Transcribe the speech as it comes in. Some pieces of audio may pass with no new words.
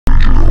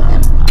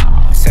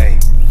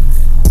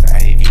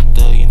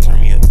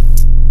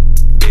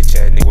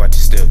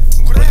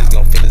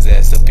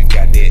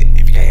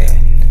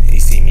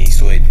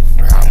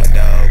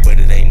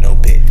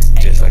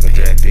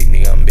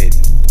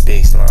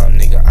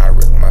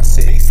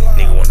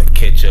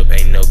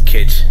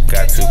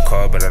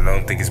call, but I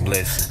don't think it's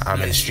bliss.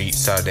 I'm in the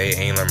streets all day,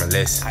 ain't learn my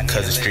lesson.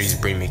 Cause the streets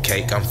bring me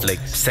cake, I'm flick.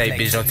 Say,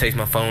 bitch, don't text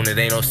my phone, it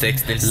ain't no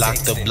sexting. Lock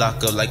the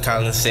block up like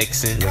Colin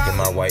Sexton. Look at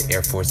my white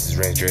Air Forces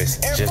red dress.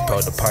 Just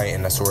pulled the pint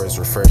and I swear it's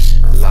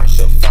refreshing. Locked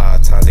up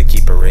 5 times, they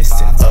keep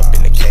arresting. Up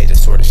in the cage, that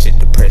sort of shit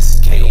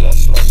depressing. Nigga want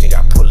smoke, nigga,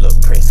 I pull up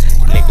press.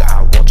 Nigga,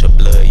 I want your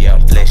blood, yeah,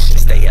 I'm fleshing.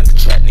 Stay out the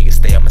trap, nigga,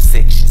 stay out my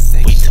section.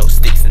 We toast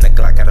sticks in the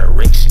Glock, got an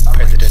erection.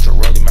 Presidential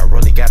rolling.